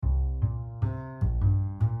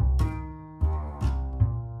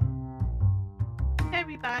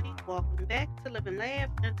everybody. Welcome back to Live and Laugh.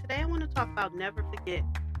 And today I want to talk about never forget.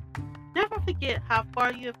 Never forget how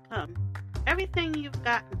far you have come, everything you've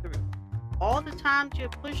gotten through, all the times you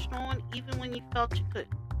have pushed on even when you felt you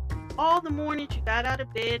couldn't, all the mornings you got out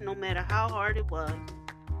of bed no matter how hard it was,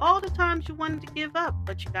 all the times you wanted to give up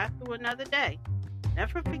but you got through another day.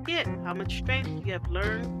 Never forget how much strength you have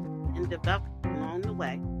learned and developed along the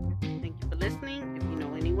way. Thank you for listening. If you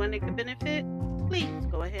know anyone that could benefit, please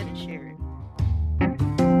go ahead and share it.